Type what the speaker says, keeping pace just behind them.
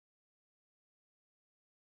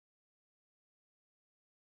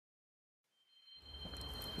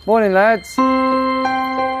Morning, lads.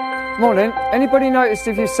 Morning. Anybody noticed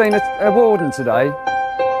if you've seen a warden today?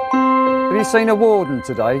 Have you seen a warden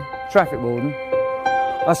today? Traffic warden?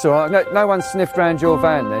 That's all right. No one sniffed round your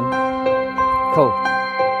van then? Cool.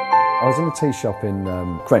 I was in a tea shop in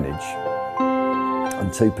Greenwich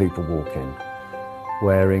and two people walk in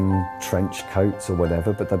wearing trench coats or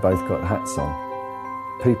whatever, but they both got hats on.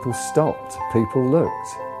 People stopped. People looked.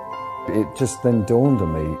 It just then dawned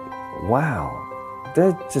on me, wow,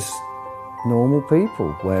 they're just normal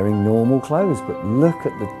people wearing normal clothes, but look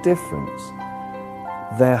at the difference.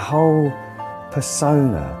 Their whole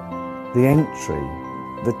persona, the entry,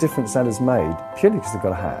 the difference that has made purely because they've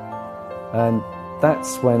got a hat. And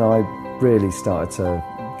that's when I really started to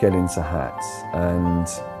get into hats, and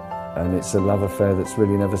it's a love affair that's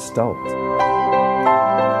really never stopped.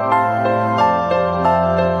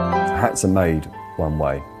 Hats are made one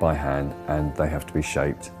way, by hand, and they have to be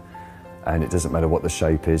shaped. And it doesn't matter what the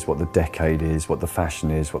shape is, what the decade is, what the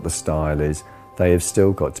fashion is, what the style is, they have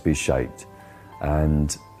still got to be shaped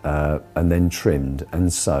and then trimmed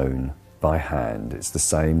and sewn by hand. It's the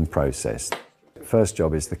same process. First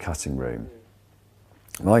job is the cutting room.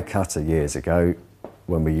 My cutter years ago,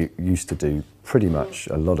 when we used to do pretty much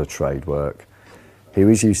a lot of trade work, he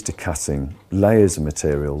was used to cutting layers of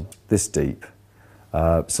material this deep,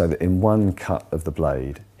 so that in one cut of the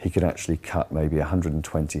blade, he could actually cut maybe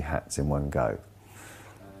 120 hats in one go.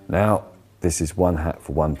 Now, this is one hat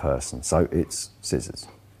for one person, so it's scissors,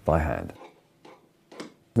 by hand.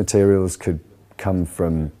 Materials could come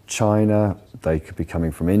from China, they could be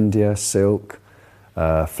coming from India, silk,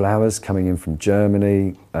 flowers coming in from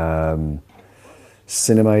Germany,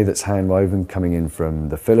 cinema that's hand-woven coming in from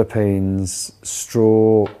the Philippines,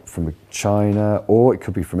 straw from China, or it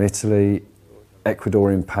could be from Italy,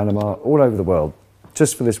 Ecuadorian Panama, all over the world,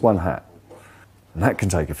 just for this one hat. And that can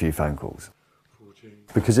take a few phone calls.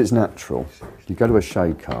 Because it's natural. You go to a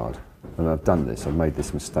shade card, and I've done this, I've made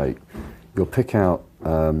this mistake. You'll pick out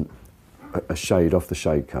a shade off the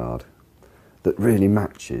shade card that really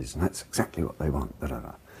matches, and that's exactly what they want,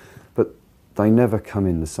 but they never come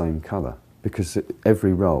in the same colour, because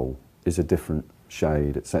every roll is a different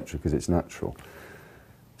shade, etc., because it's natural.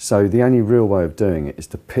 So the only real way of doing it is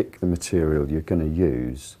to pick the material you're going to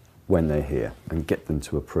use when they're here and get them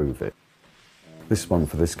to approve it. This one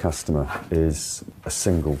for this customer is a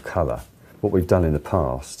single colour. What we've done in the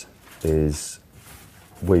past is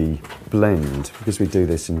we blend, because we do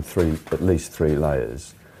this in at least three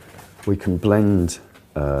layers, we can blend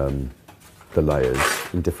the layers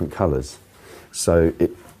in different colours. So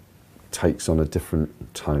it takes on a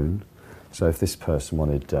different tone. So if this person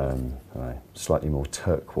wanted slightly more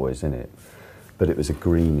turquoise in it, but it was a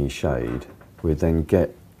greeny shade, we'd then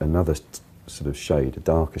get another sort of shade, a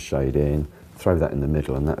darker shade in, throw that in the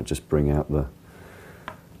middle, and that would just bring out the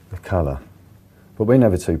colour. But we're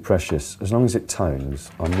never too precious. As long as it tones,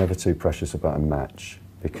 I'm never too precious about a match,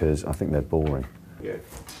 because I think they're boring. Yeah.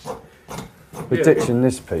 We're ditching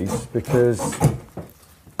this piece because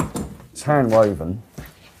it's hand woven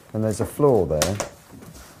and there's a flaw there.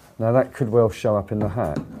 Now that could well show up in the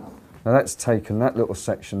hat. Now that's taken, that little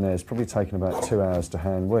section there has probably taken about 2 hours to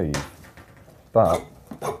hand weave. But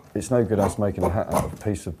it's no good us making a hat out of a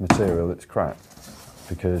piece of material that's crap,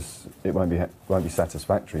 because it won't be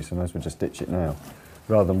satisfactory, so might as well just ditch it now,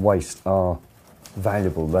 rather than waste our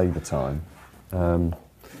valuable labour time.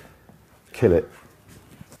 Kill it.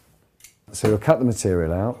 So we'll cut the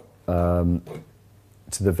material out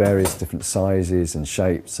to the various different sizes and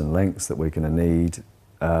shapes and lengths that we're going to need.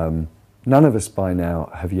 None of us by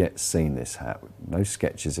now have yet seen this hat. No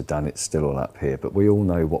sketches are done, it's still all up here, but we all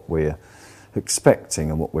know what we're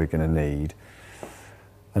expecting and what we're going to need.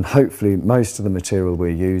 And hopefully most of the material we're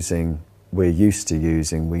used to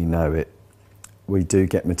using, we know it. We do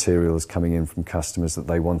get materials coming in from customers that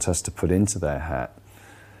they want us to put into their hat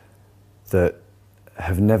that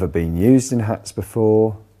have never been used in hats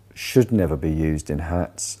before, should never be used in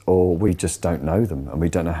hats, or we just don't know them and we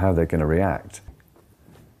don't know how they're going to react.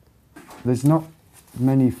 There's not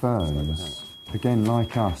many firms, again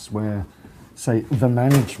like us, where, say, the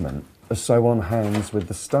management are so on hands with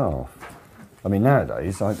the staff. I mean,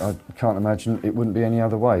 nowadays, I can't imagine it wouldn't be any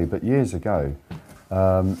other way, but years ago,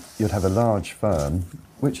 you'd have a large firm,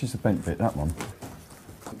 which is the bent bit, that one.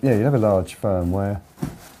 Yeah, you'd have a large firm where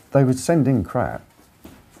they would send in crap,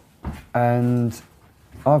 and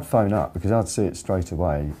I'd phone up because I'd see it straight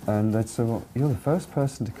away, and they'd say, well, you're the first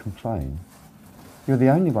person to complain. You're the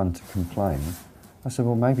only one to complain. I said,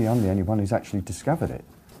 well, maybe I'm the only one who's actually discovered it.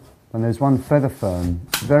 And there's one feather firm,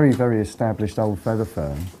 very, very established old feather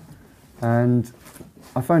firm, and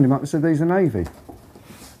I phoned him up and said, these are navy.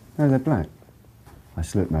 No, they're black. I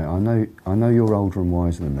said, look, mate, I know you're older and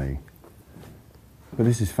wiser than me, but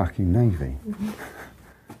this is fucking navy.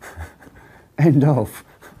 End of.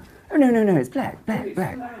 Oh, no, it's black. I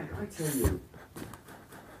tell you.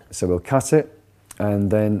 So we'll cut it, and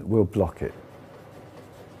then we'll block it.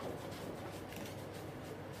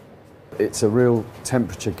 It's a real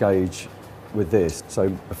temperature gauge with this, so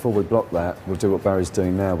before we block that, we'll do what Barry's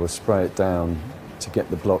doing now. We'll spray it down to get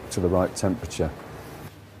the block to the right temperature.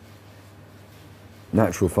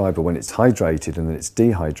 Natural fibre, when it's hydrated and then it's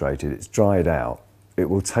dehydrated, it's dried out, it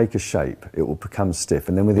will take a shape, it will become stiff,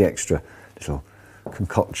 and then with the extra little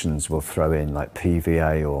concoctions we'll throw in, like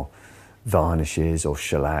PVA or varnishes or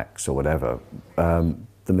shellacs or whatever,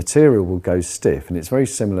 the material will go stiff. And it's very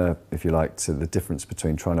similar, if you like, to the difference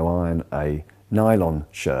between trying to iron a nylon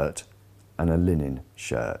shirt and a linen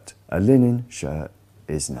shirt. A linen shirt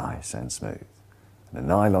is nice and smooth, and a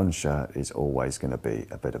nylon shirt is always going to be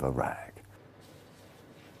a bit of a rag.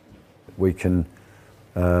 We can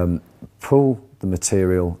pull the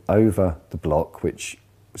material over the block, which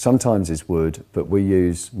sometimes is wood, but we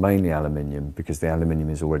use mainly aluminium because the aluminium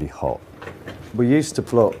is already hot. We used to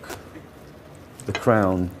block the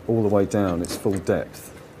crown all the way down its full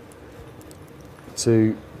depth.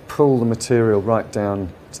 To pull the material right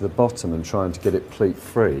down to the bottom and trying to get it pleat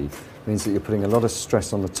free means that you're putting a lot of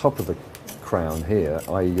stress on the top of the crown here,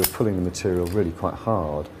 i.e. you're pulling the material really quite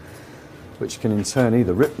hard, which can in turn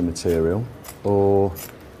either rip the material or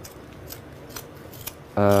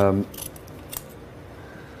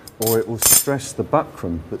it will stress the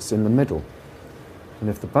buckram that's in the middle. And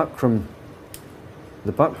if the buckram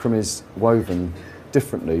is woven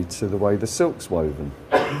differently to the way the silk's woven.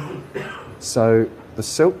 So the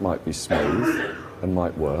silk might be smooth and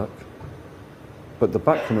might work, but the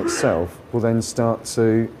buckram itself will then start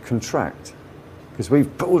to contract because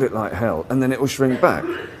we've pulled it like hell, and then it will shrink back.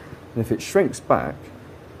 And if it shrinks back,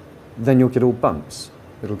 then you'll get all bumps.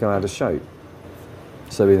 It'll go out of shape.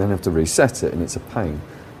 So we then have to reset it, and it's a pain.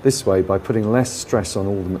 This way, by putting less stress on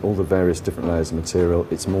all the various different layers of material,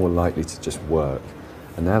 it's more likely to just work.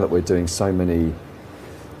 And now that we're doing so many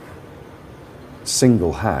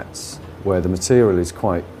single hats, where the material is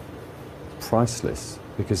quite priceless,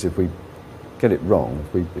 because if we get it wrong,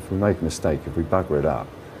 if we make a mistake, if we bugger it up,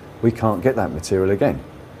 we can't get that material again.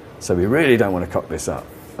 So we really don't want to cock this up.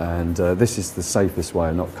 And this is the safest way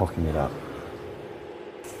of not cocking it up.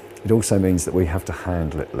 It also means that we have to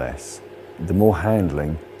handle it less. The more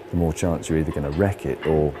handling, the more chance you're either going to wreck it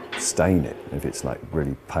or stain it if it's like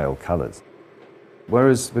really pale colours.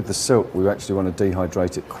 Whereas with the silk, we actually want to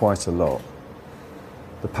dehydrate it quite a lot.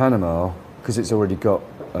 The Panama, because it's already got,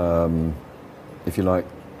 if you like,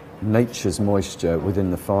 nature's moisture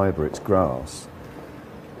within the fibre, it's grass,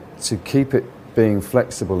 to keep it being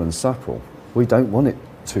flexible and supple, we don't want it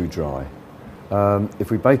too dry.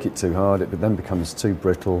 If we bake it too hard, it then becomes too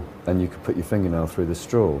brittle, and you could put your fingernail through the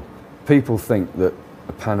straw. People think that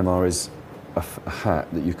a Panama is a hat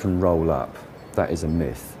that you can roll up. That is a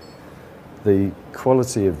myth. The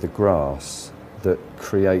quality of the grass that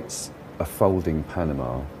creates a folding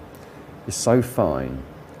Panama is so fine,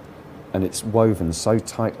 and it's woven so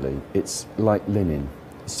tightly, it's like linen.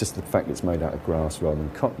 It's just the fact it's made out of grass rather than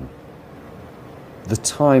cotton. The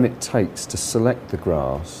time it takes to select the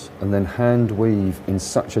grass and then hand weave in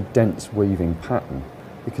such a dense weaving pattern,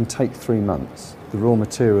 it can take 3 months. The raw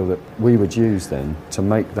material that we would use then to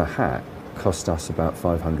make the hat cost us about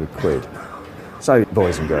 500 quid. So,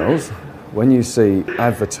 boys and girls, when you see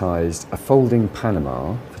advertised a folding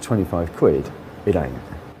Panama for 25 quid, it ain't.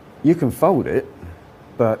 You can fold it,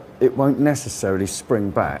 but it won't necessarily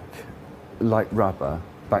spring back like rubber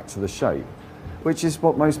back to the shape, which is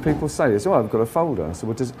what most people say is, oh, I've got a folder. So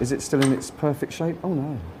is it still in its perfect shape? Oh,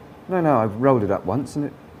 no. No, I've rolled it up once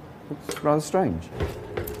and it's rather strange.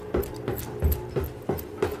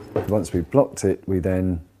 Once we've blocked it, we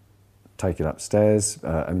then take it upstairs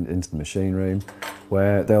and into the machine room,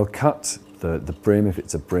 where they'll cut the brim, if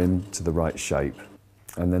it's a brim, to the right shape,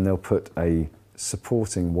 and then they'll put a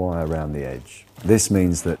supporting wire around the edge. This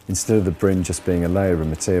means that instead of the brim just being a layer of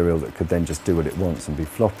material that could then just do what it wants and be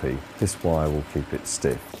floppy, this wire will keep it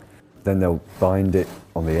stiff. Then they'll bind it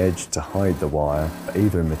on the edge to hide the wire,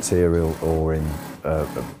 either in material or in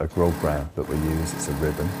a grog brand that we use. It's a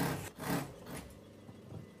ribbon.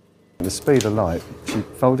 At the speed of light, she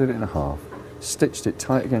folded it in half, stitched it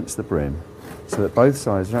tight against the brim so that both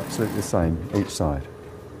sides are absolutely the same each side.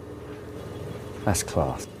 That's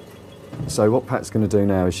class. So what Pat's going to do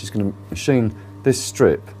now is she's going to machine this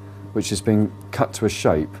strip, which has been cut to a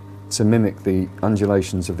shape to mimic the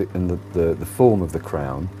undulations of the form of the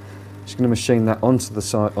crown. She's going to machine that onto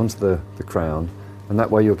the crown, and that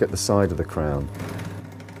way you'll get the side of the crown.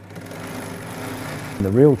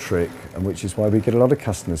 And the real trick, and which is why we get a lot of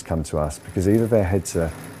customers come to us, because either their heads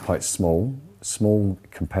are quite small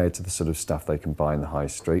compared to the sort of stuff they can buy in the high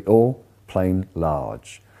street, or plain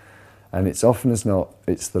large. And it's often as not,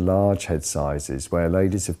 it's the large head sizes where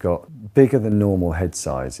ladies have got bigger than normal head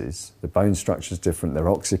sizes. The bone structure's different, their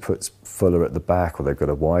occiput's fuller at the back, or they've got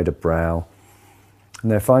a wider brow. And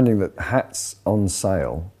they're finding that hats on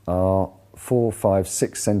sale are 4, 5,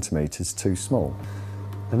 6 centimetres too small.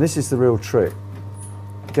 And this is the real trick,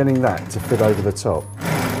 getting that to fit over the top.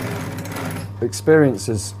 Experience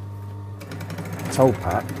has told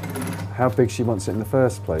Pat how big she wants it in the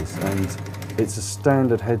first place, and it's a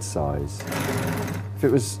standard head size. If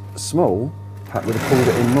it was small, Pat would have pulled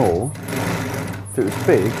it in more. If it was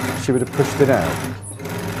big, she would have pushed it out.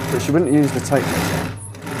 But she wouldn't use the tape measure.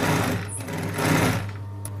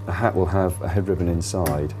 A hat will have a head ribbon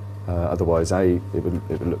inside, otherwise it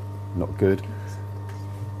would look not good.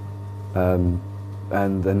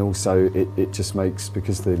 And then also it just makes,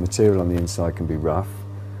 because the material on the inside can be rough,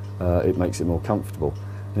 it makes it more comfortable.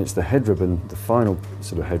 And it's the head ribbon, the final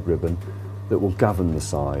sort of head ribbon, that will govern the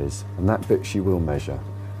size, and that bit she will measure.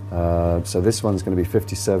 So this one's going to be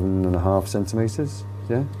 57.5 centimetres,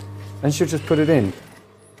 yeah? And she'll just put it in.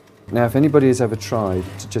 Now, if anybody has ever tried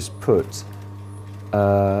to just put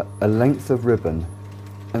a length of ribbon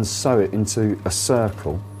and sew it into a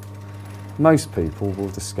circle, most people will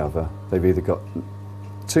discover they've either got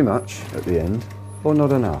too much at the end or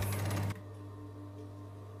not enough.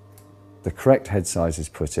 The correct head size is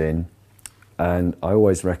put in, and I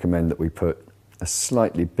always recommend that we put a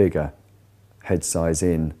slightly bigger head size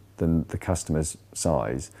in than the customer's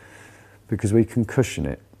size, because we can cushion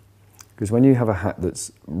it. Because when you have a hat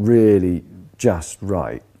that's really just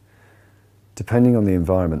right, depending on the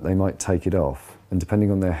environment, they might take it off, and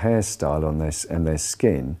depending on their hairstyle and their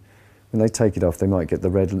skin, when they take it off, they might get the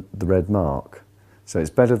red mark. So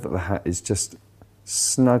it's better that the hat is just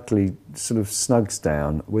snugly, sort of snugs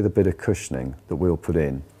down with a bit of cushioning that we'll put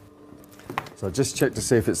in. So I'll just check to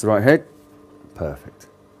see if it's the right head. Perfect.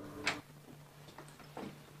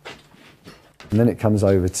 And then it comes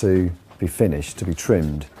over to be finished, to be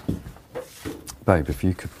trimmed. Babe, if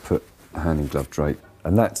you could put a hand in glove drape.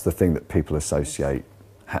 And that's the thing that people associate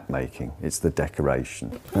hat making. It's the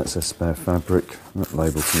decoration. That's a spare fabric. That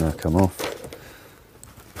label can now come off.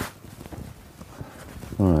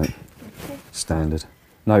 All right. Okay. Standard.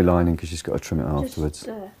 No lining because she's got to trim it afterwards.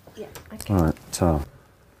 Yeah, okay. All right, tar.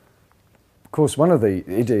 Of course, one of the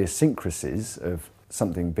idiosyncrasies of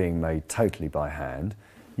something being made totally by hand,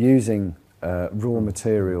 using raw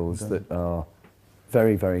materials that are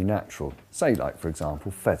very, very natural. Say, like, for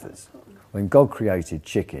example, feathers. When God created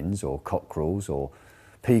chickens or cockerels or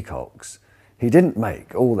peacocks, he didn't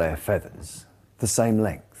make all their feathers the same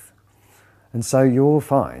length. And so you'll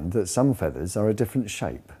find that some feathers are a different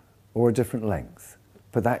shape or a different length,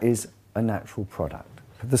 but that is a natural product.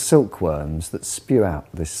 The silkworms that spew out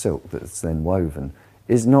this silk that's then woven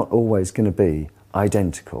is not always going to be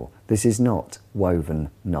identical. This is not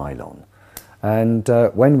woven nylon. And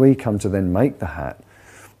when we come to then make the hat,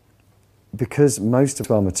 because most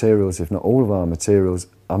of our materials, if not all of our materials,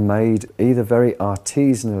 are made either very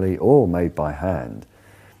artisanally or made by hand,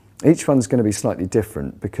 each one's going to be slightly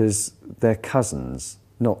different because they're cousins,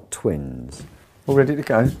 not twins. All ready to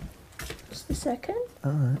go? Just a second.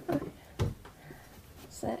 All right. Oh.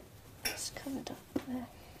 So it's covered up there.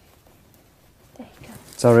 There you go.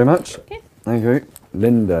 So very much. Okay. Thank you.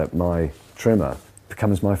 Linda, my trimmer,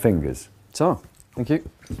 becomes my fingers. So, thank you.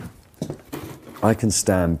 I can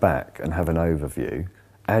stand back and have an overview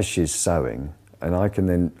as she's sewing, and I can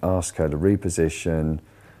then ask her to reposition.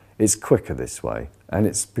 It's quicker this way, and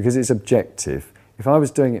it's because it's objective. If I was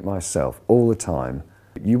doing it myself all the time,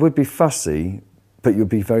 you would be fussy, but you'd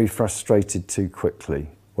be very frustrated too quickly.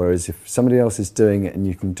 Whereas if somebody else is doing it and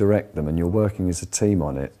you can direct them and you're working as a team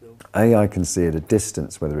on it, A, I can see at a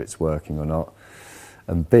distance whether it's working or not,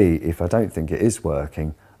 and B, if I don't think it is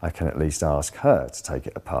working, I can at least ask her to take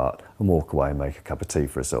it apart and walk away and make a cup of tea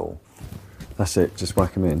for us all. That's it, just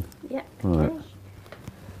whack them in. Yeah, All okay. right.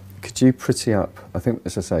 Could you pretty up, I think,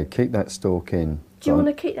 as I say, keep that stalk in. Do you want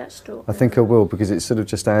to keep that stalk? I think I will, because it sort of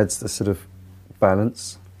just adds the sort of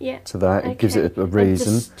balance to that. It gives it a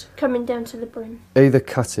reason. And just coming down to the brim. Either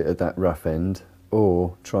cut it at that rough end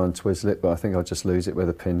or try and twizzle it, but I think I'll just lose it where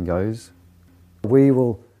the pin goes. We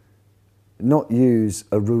will not use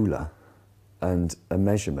a ruler and a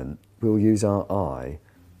measurement. We'll use our eye.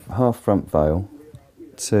 Half front veil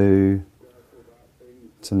to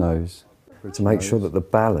nose, to make sure that the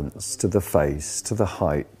balance to the face, to the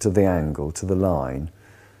height, to the angle, to the line,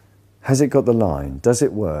 has it got the line? Does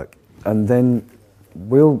it work? And then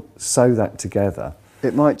we'll sew that together.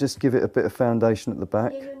 It might just give it a bit of foundation at the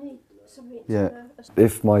back. Yeah, you need something Yeah. to...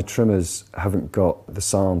 If my trimmers haven't got the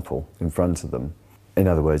sample in front of them, in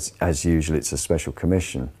other words, as usual, it's a special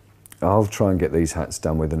commission, I'll try and get these hats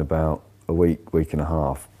done within about a week, week and a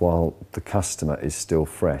half, while the customer is still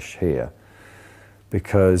fresh here.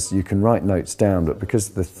 Because you can write notes down, but because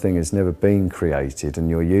the thing has never been created and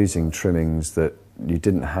you're using trimmings that you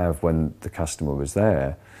didn't have when the customer was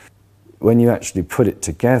there, when you actually put it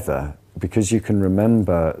together, because you can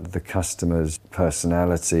remember the customer's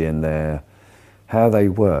personality and how they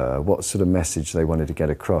were, what sort of message they wanted to get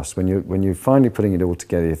across. When you're finally putting it all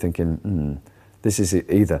together, you're thinking, this is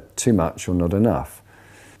either too much or not enough.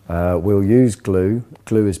 We'll use glue.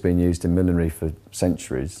 Glue has been used in millinery for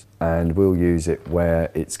centuries, and we'll use it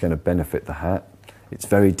where it's going to benefit the hat. It's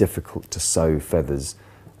very difficult to sew feathers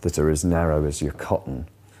that are as narrow as your cotton.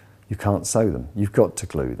 You can't sew them. You've got to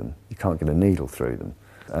glue them. You can't get a needle through them.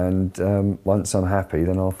 And once I'm happy,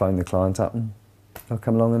 then I'll phone the client up and they'll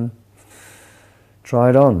come along and try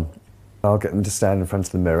it on. I'll get them to stand in front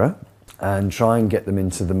of the mirror and try and get them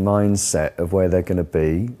into the mindset of where they're going to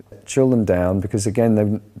be. Chill them down, because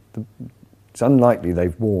again, it's unlikely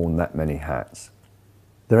they've worn that many hats.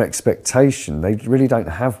 Their expectation, they really don't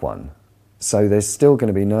have one. So they're still going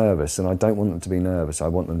to be nervous, and I don't want them to be nervous. I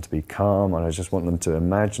want them to be calm, and I just want them to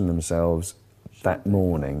imagine themselves that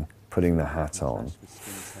morning putting the hat on.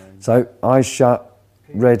 So eyes shut,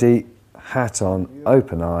 ready, hat on,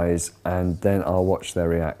 open eyes, and then I'll watch their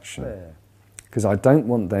reaction. Because I don't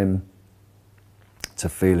want them to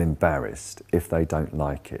feel embarrassed if they don't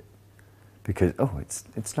like it. Because, oh,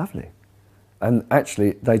 it's lovely. And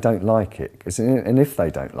actually, they don't like it. And if they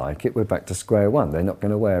don't like it, we're back to square one. They're not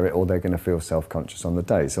going to wear it, or they're going to feel self-conscious on the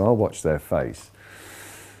day. So I'll watch their face.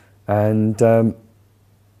 And,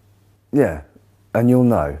 yeah, and you'll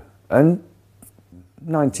know. And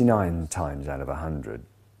 99 times out of 100,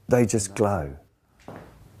 they just glow.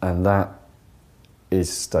 And that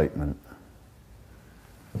is statement.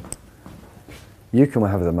 You can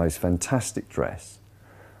have the most fantastic dress.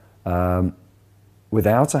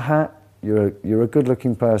 Without a hat, you're a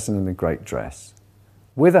good-looking person in a great dress.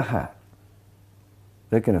 With a hat,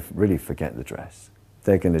 they're going to really forget the dress.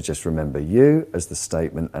 They're going to just remember you as the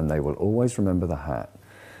statement, and they will always remember the hat.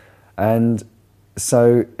 And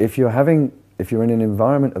so if you're in an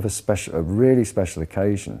environment of a really special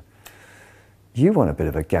occasion, you want a bit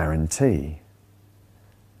of a guarantee.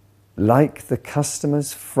 Like the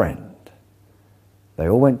customer's friend. They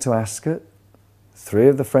all went to Ascot. 3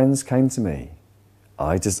 of the friends came to me.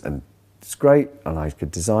 And it's great, and I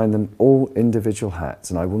could design them all individual hats,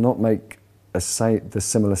 and I will not make the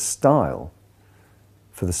similar style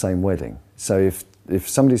for the same wedding. So if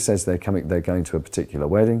somebody says they're going to a particular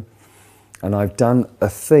wedding, and I've done a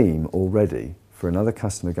theme already for another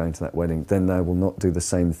customer going to that wedding, then they will not do the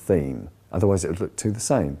same theme. Otherwise it would look too the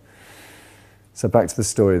same. So back to the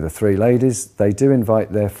story of the 3 ladies. They do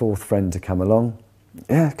invite their 4th friend to come along.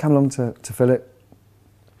 Yeah, come along to Philip,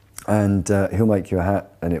 and he'll make you a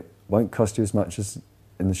hat, and it won't cost you as much as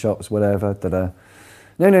in the shops, whatever.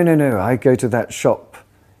 No, I go to that shop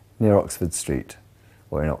near Oxford Street,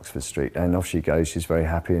 or in Oxford Street, and off she goes. She's very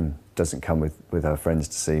happy and doesn't come with her friends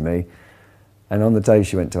to see me. And on the day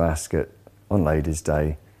she went to Ascot, on Ladies'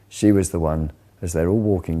 Day, she was the one, as they're all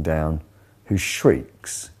walking down, who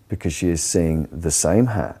shrieks because she is seeing the same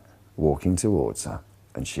hat walking towards her,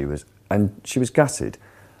 and she was gutted.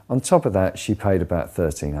 On top of that, she paid about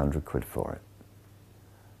 1,300 quid for it.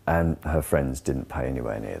 And her friends didn't pay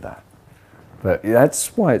anywhere near that. But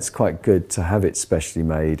that's why it's quite good to have it specially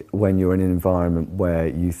made when you're in an environment where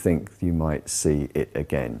you think you might see it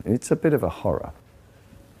again. It's a bit of a horror.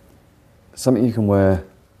 Something you can wear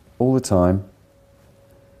all the time.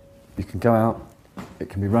 You can go out, it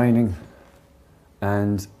can be raining,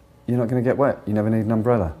 and you're not going to get wet. You never need an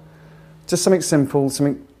umbrella. Just something simple,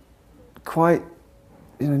 something quite,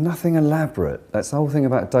 nothing elaborate. That's the whole thing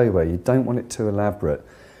about day wear. You don't want it too elaborate.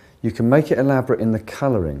 You can make it elaborate in the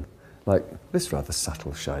colouring, like this rather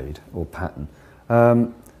subtle shade or pattern.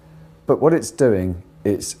 But what it's doing,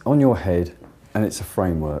 it's on your head, and it's a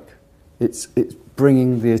framework. It's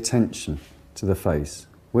bringing the attention to the face,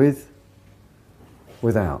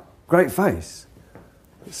 without. Great face.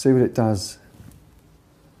 Let's see what it does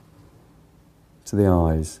to the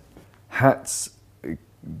eyes. Hats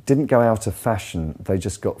didn't go out of fashion, they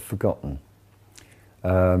just got forgotten.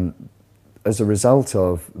 As a result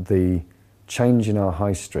of the change in our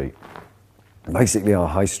high street, basically our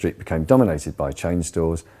high street became dominated by chain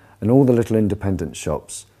stores, and all the little independent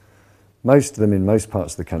shops, most of them in most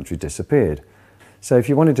parts of the country, disappeared. So if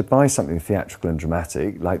you wanted to buy something theatrical and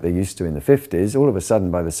dramatic, like they used to in the 50s, all of a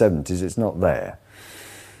sudden by the 70s it's not there.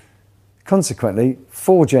 Consequently,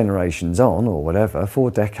 4 generations on, or whatever,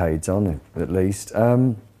 4 decades on at least,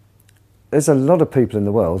 there's a lot of people in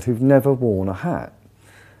the world who've never worn a hat.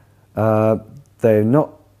 They're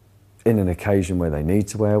not in an occasion where they need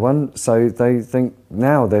to wear one, so they think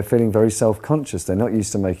now they're feeling very self-conscious. They're not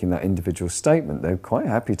used to making that individual statement. They're quite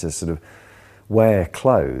happy to sort of wear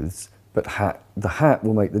clothes, but the hat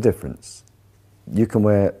will make the difference. You can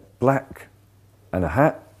wear black and a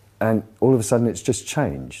hat, and all of a sudden it's just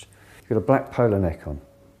changed. You've got a black polo neck on.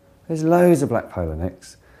 There's loads of black polo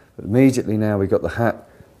necks, but immediately now we've got the hat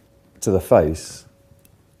to the face.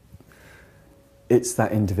 It's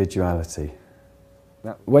that individuality.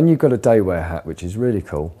 Now, when you've got a day wear hat, which is really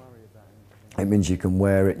cool, it means you can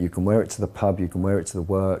wear it to the pub, you can wear it to the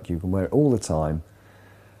work, you can wear it all the time.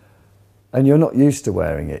 And you're not used to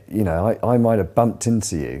wearing it. You know, I might have bumped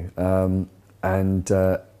into you and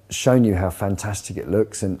shown you how fantastic it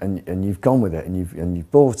looks, and you've gone with it, and you've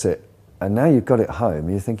bought it, and now you've got it home,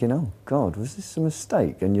 and you're thinking, oh God, was this a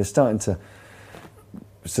mistake? And you're starting to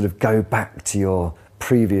sort of go back to your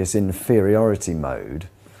previous inferiority mode.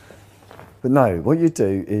 But no, what you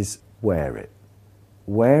do is wear it.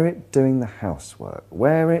 Wear it doing the housework.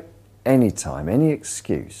 Wear it anytime, any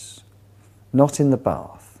excuse. Not in the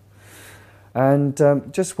bath. And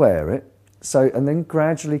just wear it. And then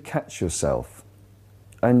gradually catch yourself.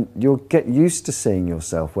 And you'll get used to seeing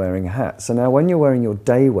yourself wearing a hat. So now when you're wearing your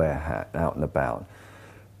day wear hat out and about,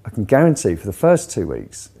 I can guarantee for the first 2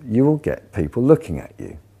 weeks, you will get people looking at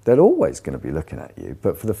you. They're always going to be looking at you,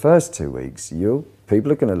 but for the first 2 weeks,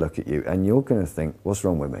 people are going to look at you and you're going to think, what's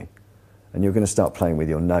wrong with me? And you're going to start playing with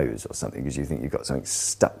your nose or something because you think you've got something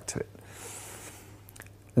stuck to it.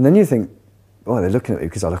 And then you think, oh, they're looking at me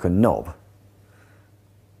because I look a knob.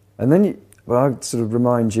 And then I sort of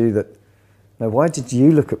remind you that, now why did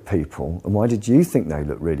you look at people and why did you think they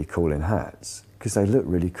look really cool in hats? Because they look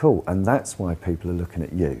really cool, and that's why people are looking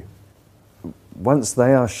at you. Once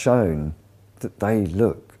they are shown that they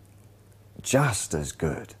look just as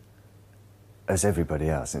good as everybody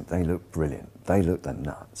else, and they look brilliant, they look the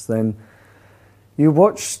nuts, then you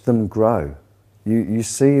watch them grow. You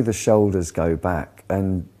see the shoulders go back,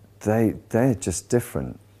 and they're just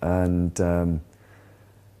different, and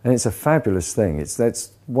it's a fabulous thing.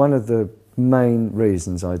 That's one of the main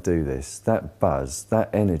reasons I do this. That buzz, that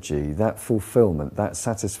energy, that fulfillment, that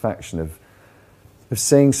satisfaction of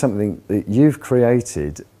seeing something that you've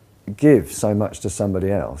created give so much to somebody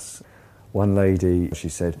else. One lady, she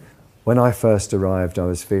said, when I first arrived, I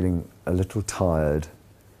was feeling a little tired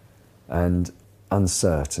and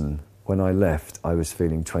uncertain. When I left, I was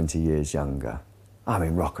feeling 20 years younger. I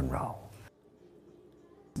mean, rock and roll.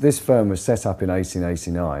 This firm was set up in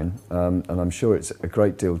 1889, and I'm sure it's a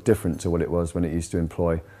great deal different to what it was when it used to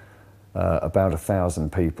employ about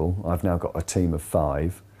 1,000 people. I've now got a team of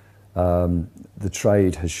 5. The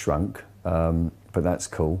trade has shrunk, but that's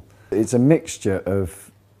cool. It's a mixture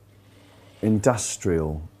of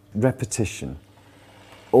industrial repetition,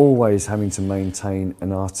 always having to maintain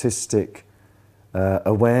an artistic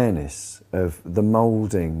awareness of the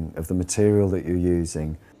moulding of the material that you're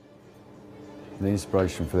using. The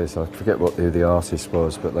inspiration for this, I forget what the artist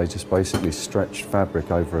was, but they just basically stretched fabric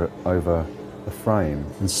over a frame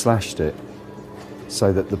and slashed it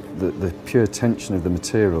so that the pure tension of the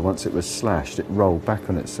material, once it was slashed, it rolled back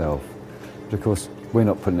on itself. But of course, we're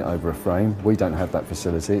not putting it over a frame. We don't have that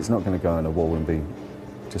facility. It's not going to go on a wall and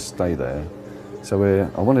just stay there. So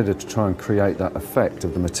I wanted to try and create that effect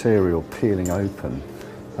of the material peeling open,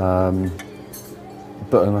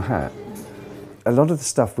 but on a hat. A lot of the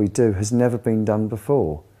stuff we do has never been done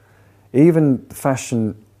before. Even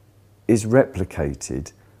fashion is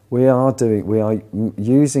replicated. We are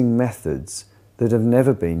using methods that have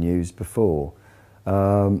never been used before.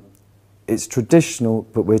 It's traditional,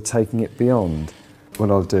 but we're taking it beyond. What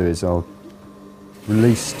I'll do is I'll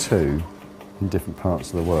release 2 in different parts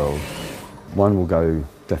of the world. One will go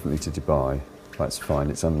definitely to Dubai. That's fine.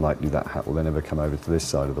 It's unlikely that hat will then ever come over to this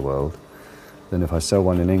side of the world. Then if I sell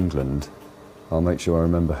one in England, I'll make sure I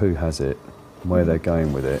remember who has it and where they're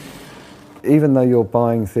going with it. Even though you're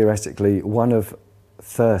buying, theoretically, one of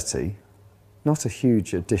 30, not a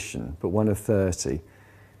huge addition, but one of 30,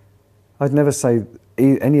 I'd never say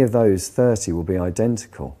any of those 30 will be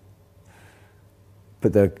identical,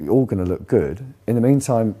 but they're all going to look good. In the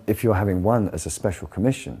meantime, if you're having one as a special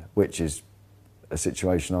commission, which is a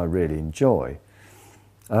situation I really enjoy,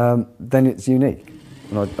 then it's unique.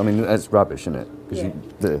 And I mean, that's rubbish, isn't it? Because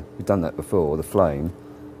you've done that before, the flame,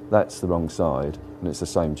 that's the wrong side, and it's the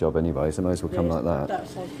same job anyway, so it may as well come like that. That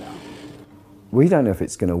side's better. We don't know if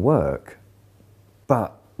it's going to work,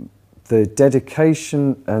 but the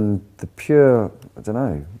dedication and the pure, I don't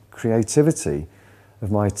know, creativity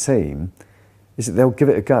of my team is that they'll give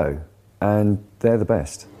it a go, and they're the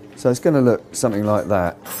best. So it's going to look something like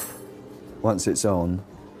that once it's on.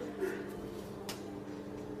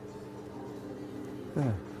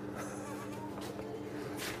 Yeah.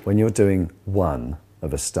 When you're doing one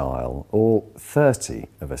of a style, or 30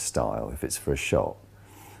 of a style if it's for a shop,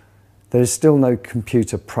 there is still no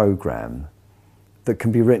computer program that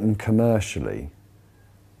can be written commercially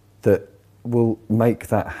that will make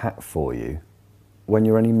that hat for you when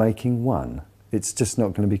you're only making one. It's just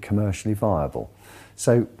not going to be commercially viable.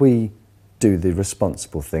 So we do the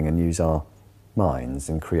responsible thing and use our minds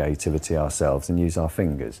and creativity ourselves and use our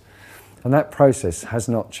fingers. And that process has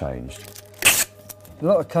not changed. In a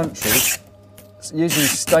lot of countries, using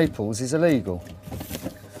staples is illegal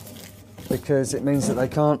because it means that they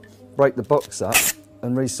can't break the box up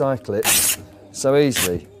and recycle it so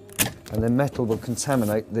easily, and then metal will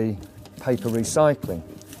contaminate the paper recycling.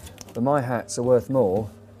 But my hats are worth more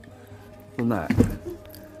than that,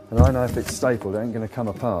 and I know if it's stapled it ain't going to come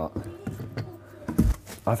apart.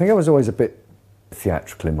 I think I was always a bit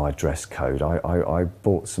theatrical in my dress code. I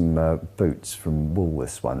bought some boots from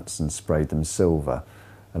Woolworths once and sprayed them silver,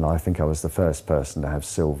 and I think I was the first person to have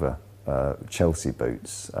silver Chelsea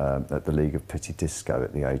boots at the League of Pity Disco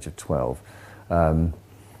at the age of 12.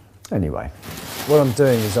 Anyway, what I'm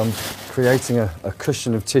doing is I'm creating a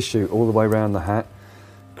cushion of tissue all the way around the hat,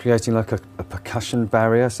 creating like a percussion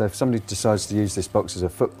barrier, so if somebody decides to use this box as a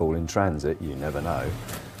football in transit, you never know,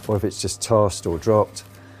 or if it's just tossed or dropped,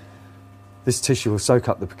 this tissue will soak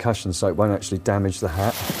up the percussion so it won't actually damage the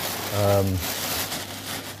hat.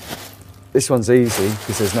 This one's easy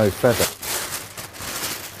because there's no feather.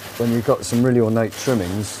 When you've got some really ornate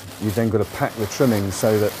trimmings, you've then got to pack the trimmings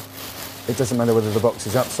so that it doesn't matter whether the box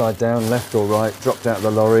is upside down, left or right, dropped out of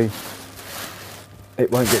the lorry, it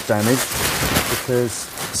won't get damaged, because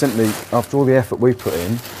simply after all the effort we put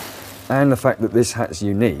in and the fact that this hat's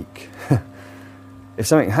unique, if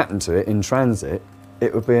something happened to it in transit,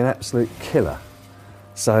 it would be an absolute killer.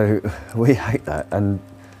 So we hate that, and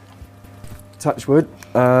touch wood,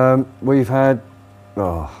 we've had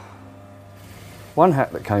one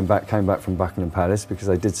hat that came back from Buckingham Palace because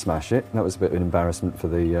they did smash it. That was a bit of an embarrassment for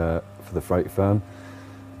the freight firm.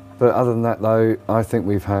 But other than that though, I think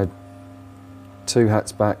we've had 2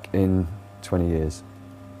 hats back in 20 years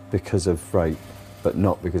because of freight, but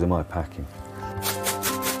not because of my packing.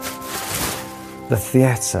 The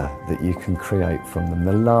theatre that you can create from them,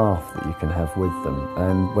 the laugh that you can have with them,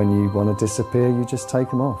 and when you want to disappear, you just take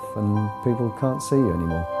them off and people can't see you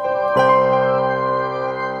anymore.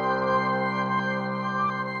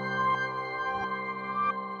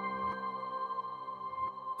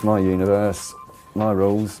 My universe, my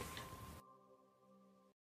rules.